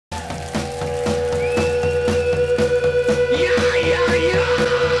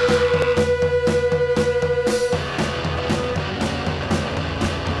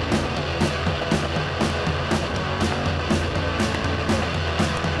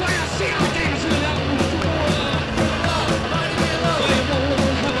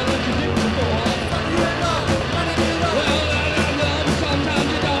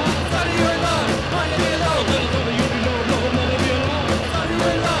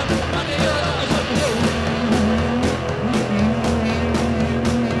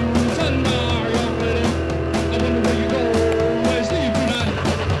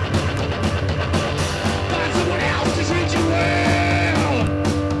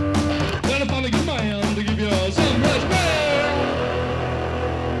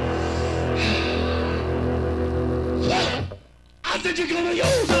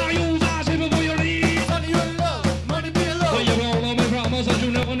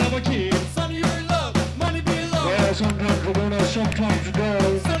have a kid. Son of your love, money be love. Well, sometimes you don't, sometimes you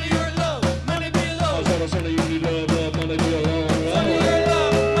don't. Son of your love, money be love. I said, son of you need love, money be alone. Son of your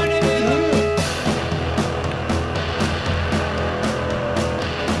love, money be love.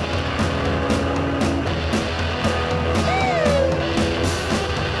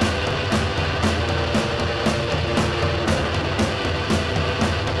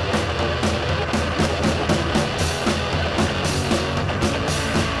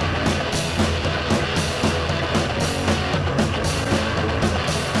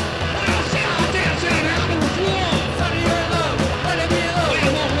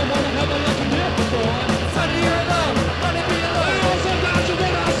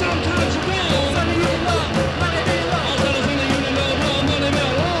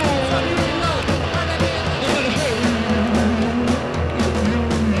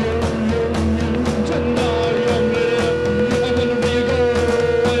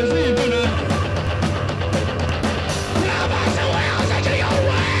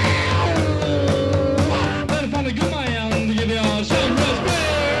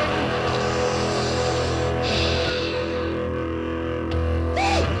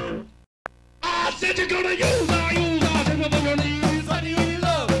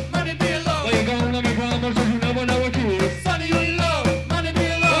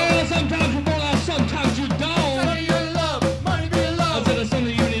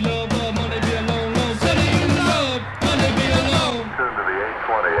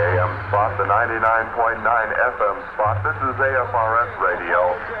 The 99.9 FM spot. This is AFRS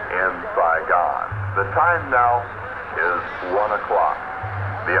radio in Saigon. The time now is 1 o'clock.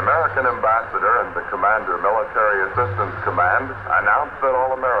 The American ambassador and the commander, Military Assistance Command, announced that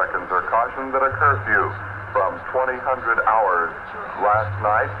all Americans are cautioned that a curfew from 2000 hours last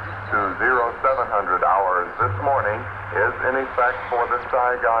night to 0700 hours this morning is in effect for the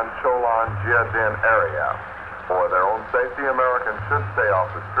Saigon-Cholan-Jiadin area. For their own safety, Americans should stay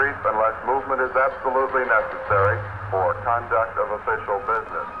off the streets unless movement is absolutely necessary for conduct of official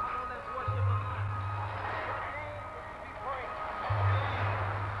business.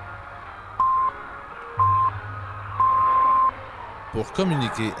 Pour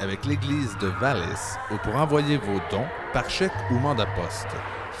communiquer avec l'église de VALIS ou pour envoyer vos dons par chèque ou mandat poste,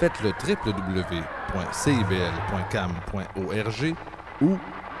 faites le www.cibl.cam.org ou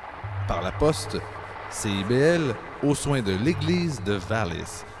par la poste CIBL aux soins de l'église de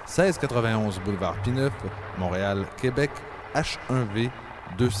VALIS, 1691 boulevard Pineuf, Montréal, Québec, H1V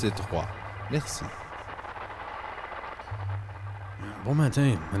 2C3. Merci. Bon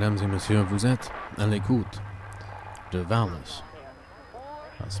matin, mesdames et messieurs, vous êtes à l'écoute de VALIS.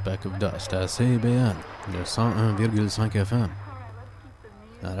 Un speck of dust à CIBL, de 101,5 FM.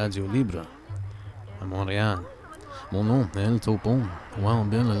 La radio libre à Montréal. Mon nom est Topo. Wild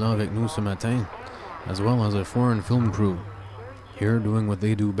Bill est là avec nous ce matin, as well as a foreign film crew, here doing what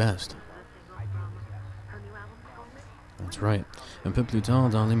they do best. That's right. Un peu plus tard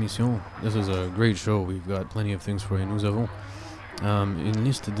dans l'émission, this is a great show, we've got plenty of things for you. Nous avons une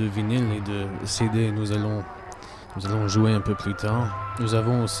liste de vinyles et de CD, nous allons jouer un peu plus tard. Nous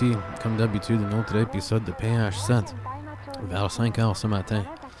avons aussi, comme d'habitude, un autre épisode de PH7, vers 5h ce matin.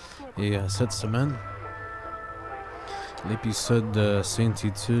 Et cette semaine, l'épisode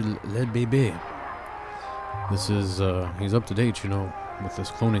s'intitule Le Bébé. This is, he's up to date, you know, with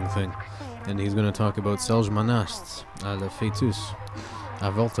this cloning thing. And he's going to talk about Serge Monast, le fœtus,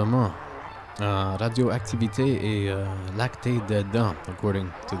 avortement, radioactivité et lacté dedans, according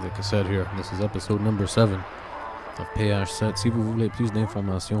to the cassette here. This is episode number 7 of PH7. Si vous voulez plus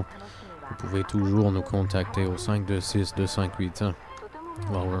d'informations, vous pouvez toujours nous contacter au 526-2581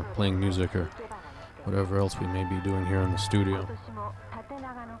 while we're playing music or whatever else we may be doing here in the studio.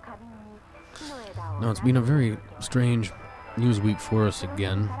 Now, it's been a very strange news week for us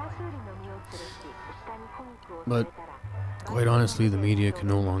again, but quite honestly, the media can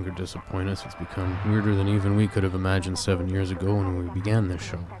no longer disappoint us. It's become weirder than even we could have imagined 7 years ago when we began this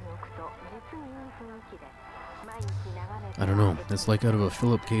show. I don't know, it's like out of a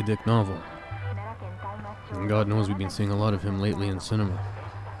Philip K. Dick novel. And God knows we've been seeing a lot of him lately in cinema.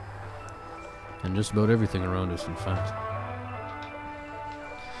 And just about everything around us, in fact.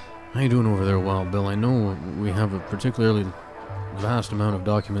 How you doing over there, Wild Bill? I know we have a particularly vast amount of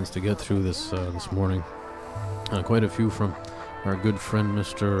documents to get through this morning. Quite a few from our good friend,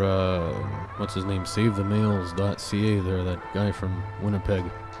 Mr. What's his name? SaveTheMails.ca there, that guy from Winnipeg.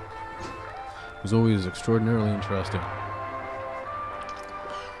 Who's always extraordinarily interesting.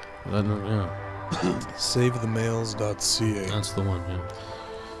 Yeah. SaveTheMails.ca. That's the one, yeah.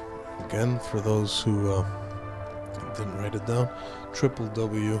 Again, for those who didn't write it down.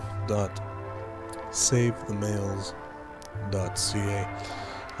 www.savethemales.ca.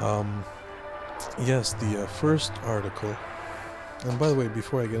 Yes, the first article. And by the way,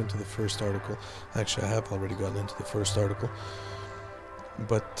 before I get into the first article, actually I have already gotten into the first article.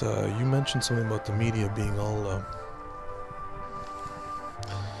 But you mentioned something about the media being all, I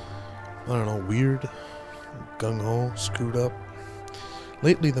don't know, weird, gung-ho, screwed up.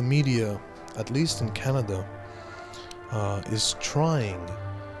 Lately the media, at least in Canada, is trying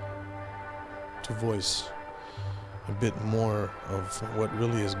to voice a bit more of what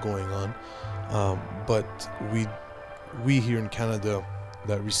really is going on. But we here in Canada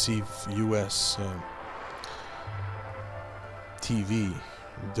that receive US TV,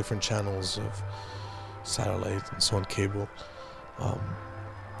 different channels of satellite and so on, cable,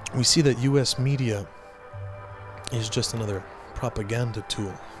 we see that US media is just another propaganda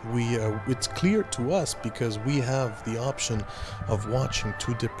tool. It's clear to us because we have the option of watching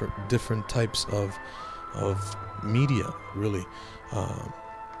two different types of media, really.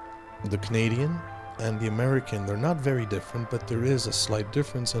 The Canadian and the American, they're not very different, but there is a slight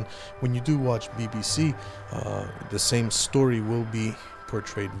difference. And when you do watch BBC, the same story will be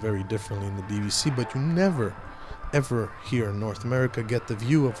portrayed very differently in the BBC, but you never ever here in North America get the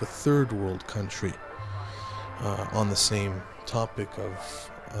view of a third world country on the same topic of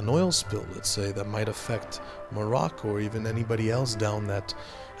an oil spill, let's say, that might affect Morocco or even anybody else down that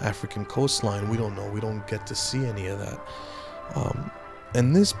African coastline. We don't know. We don't get to see any of that.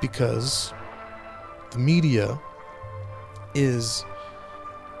 And this because the media is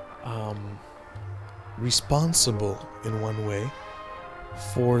responsible in one way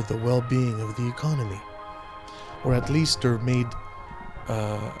for the well-being of the economy, or at least they're made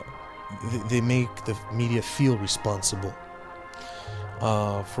they make the media feel responsible.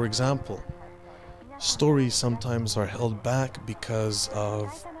 For example, stories sometimes are held back because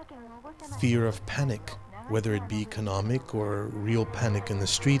of fear of panic, whether it be economic or real panic in the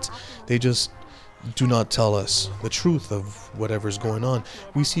streets. They just do not tell us the truth of whatever's going on.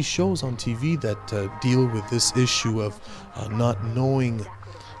 We see shows on TV that deal with this issue of not knowing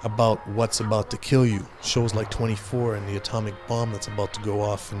about what's about to kill you. Shows like 24 and the atomic bomb that's about to go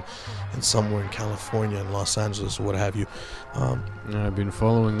off in somewhere in California and Los Angeles or what have you. Yeah, I've been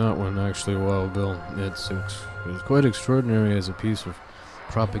following that one actually a while, Bill. It's quite extraordinary as a piece of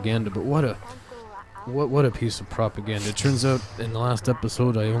propaganda, but what a piece of propaganda. It turns out in the last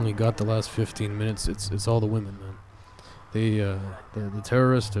episode I only got the last 15 minutes. It's all the women, man. The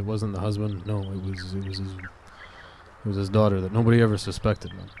terrorist, it wasn't the husband. No, it was his daughter that nobody ever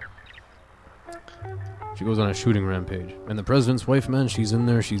suspected, man. She goes on a shooting rampage. And the president's wife, man, she's in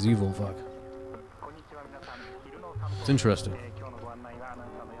there, she's evil, fuck. It's interesting.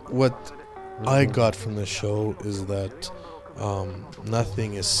 What I got from this show is that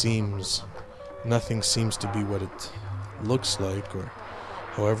nothing seems to be what it looks like, or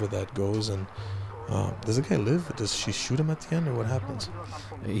however that goes. And does the guy live? Does she shoot him at the end, or what happens?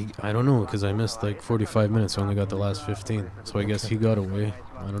 I don't know, because I missed like 45 minutes. I only got the last 15, so I guess he got away.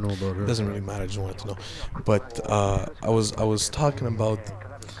 I don't know about her. It doesn't really matter. I just wanted to know. But I was talking about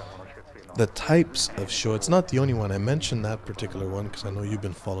the types of show. It's not the only one. I mentioned that particular one because I know you've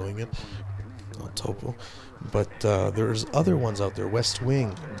been following it on Topo. But there's other ones out there. West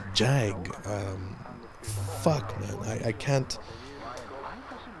Wing, Jag. Fuck, man. I can't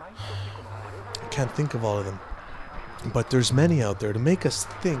think of all of them. But there's many out there to make us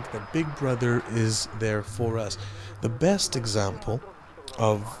think that Big Brother is there for us. The best example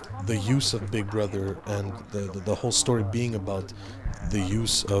of the use of Big Brother and the whole story being about the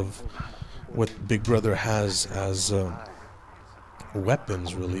use of what Big Brother has as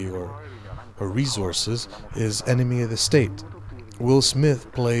weapons, really, or resources, is Enemy of the State. Will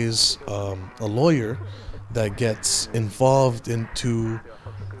Smith plays a lawyer that gets involved into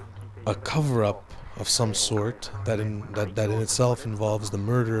a cover-up of some sort that in itself involves the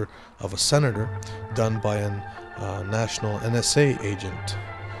murder of a senator done by a national NSA agent.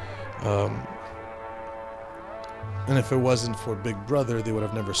 And if it wasn't for Big Brother, they would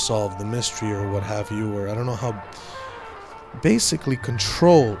have never solved the mystery or what have you, or I don't know how. Basically,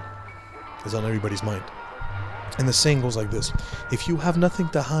 control is on everybody's mind. And the saying goes like this: if you have nothing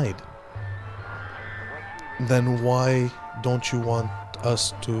to hide, then why don't you want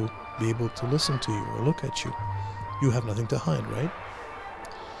us to be able to listen to you or look at you? You have nothing to hide, right?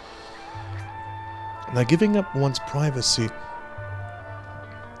 Now, giving up one's privacy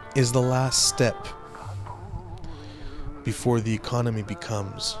is the last step before the economy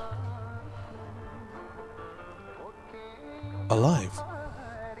becomes alive.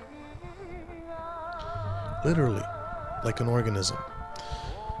 Literally. like an organism.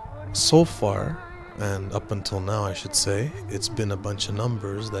 So far, and up until now I should say, it's been a bunch of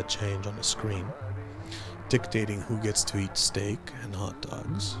numbers that change on the screen, dictating who gets to eat steak and hot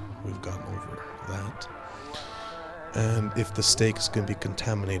dogs. We've gotten over that. And if the steak is going to be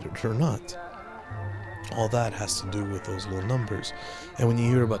contaminated or not. All that has to do with those little numbers. And when you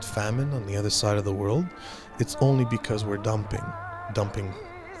hear about famine on the other side of the world, it's only because we're dumping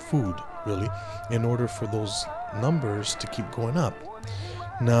food, really, in order for those numbers to keep going up.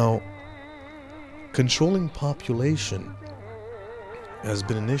 Now, controlling population has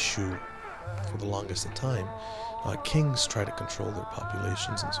been an issue for the longest of time. Kings try to control their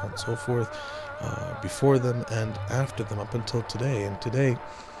populations and so on and so forth, before them and after them up until today. And today,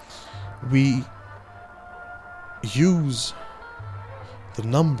 we use the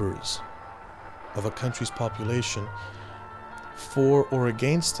numbers of a country's population for or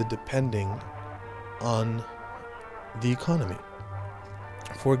against it depending on the economy.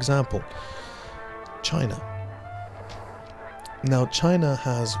 For example, China. Now, China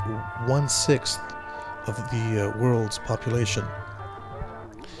has 1/6 of the world's population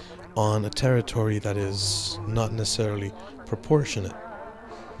on a territory that is not necessarily proportionate.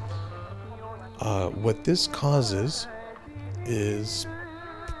 What this causes is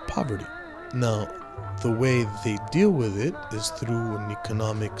poverty. Now, the way they deal with it is through an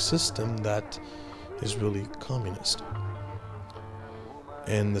economic system that is really communist.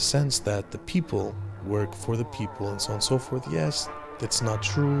 In the sense that the people work for the people and so on and so forth. Yes, that's not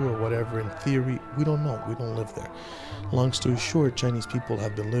true or whatever in theory. We don't know. We don't live there. Long story short, Chinese people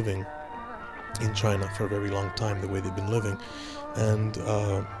have been living in China for a very long time, the way they've been living. And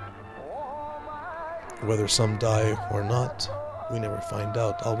whether some die or not, we never find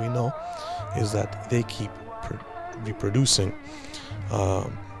out. All we know is that they keep reproducing.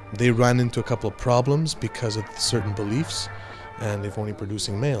 They ran into a couple of problems because of certain beliefs, and they're only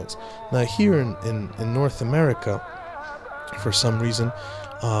producing males. Now here in North America, for some reason,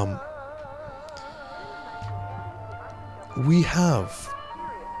 we have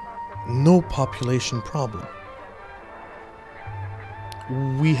no population problem.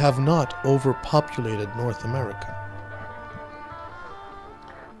 We have not overpopulated North America.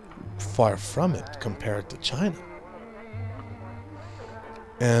 Far from it compared to China.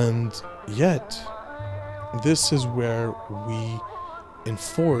 And yet, this is where we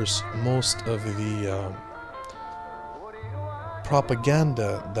enforce most of the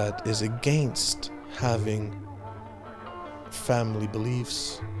propaganda that is against having family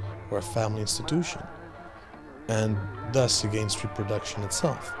beliefs or a family institution, and thus against reproduction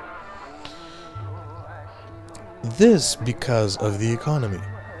itself. This because of the economy.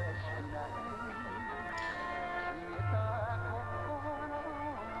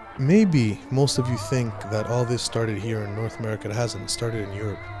 Maybe most of you think that all this started here in North America. It hasn't. It started in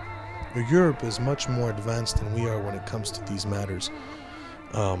Europe. Europe is much more advanced than we are when it comes to these matters.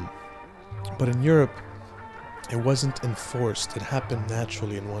 But in Europe, it wasn't enforced. It happened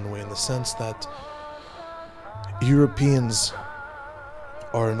naturally in one way, in the sense that Europeans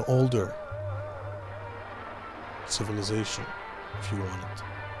are an older civilization, if you want it,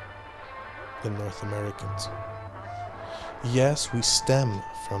 than North Americans. Yes, we stem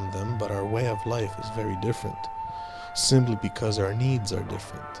from them, but our way of life is very different, simply because our needs are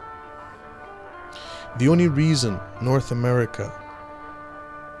different. The only reason North America,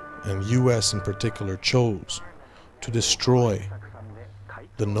 and US in particular, chose to destroy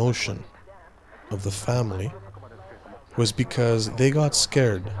the notion of the family was because they got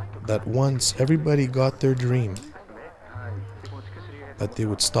scared that once everybody got their dream, that they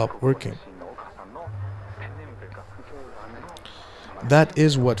would stop working. That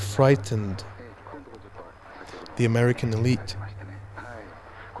is what frightened the American elite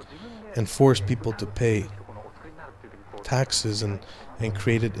and forced people to pay taxes and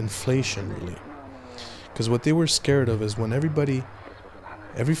created inflation, really. Because what they were scared of is when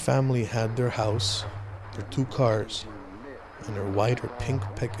every family had their house, their 2 cars, and their white or pink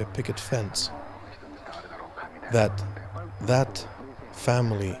picket fence, that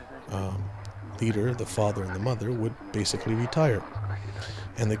family leader, the father and the mother, would basically retire.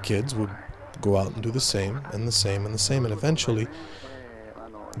 And the kids would go out and do the same, and the same, and the same. And eventually,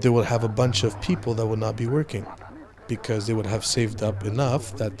 they would have a bunch of people that would not be working, because they would have saved up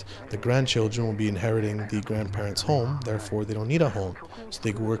enough that the grandchildren will be inheriting the grandparents' home, therefore they don't need a home, so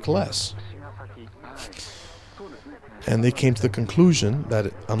they could work less. And they came to the conclusion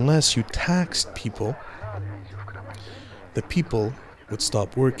that unless you taxed people, the people would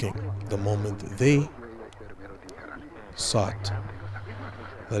stop working the moment they sought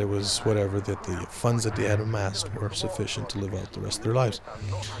that it was whatever, that the funds that they had amassed were sufficient to live out the rest of their lives.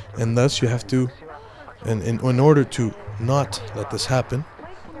 And thus you have to, and in order to not let this happen,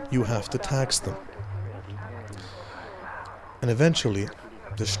 you have to tax them. And eventually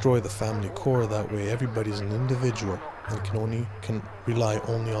destroy the family core. That way everybody's an individual and can rely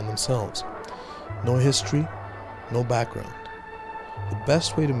only on themselves. No history, no background. The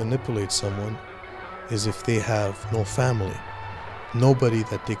best way to manipulate someone is if they have no family, nobody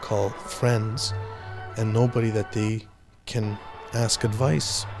that they call friends, and nobody that they can ask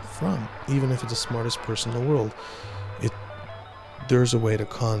advice from, even if it's the smartest person in the world. There's a way to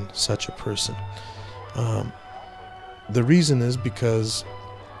con such a person. The reason is because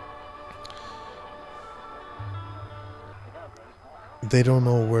they don't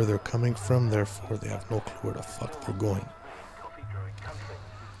know where they're coming from, therefore they have no clue where the fuck they're going.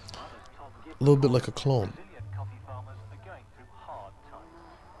 A little bit like a clone.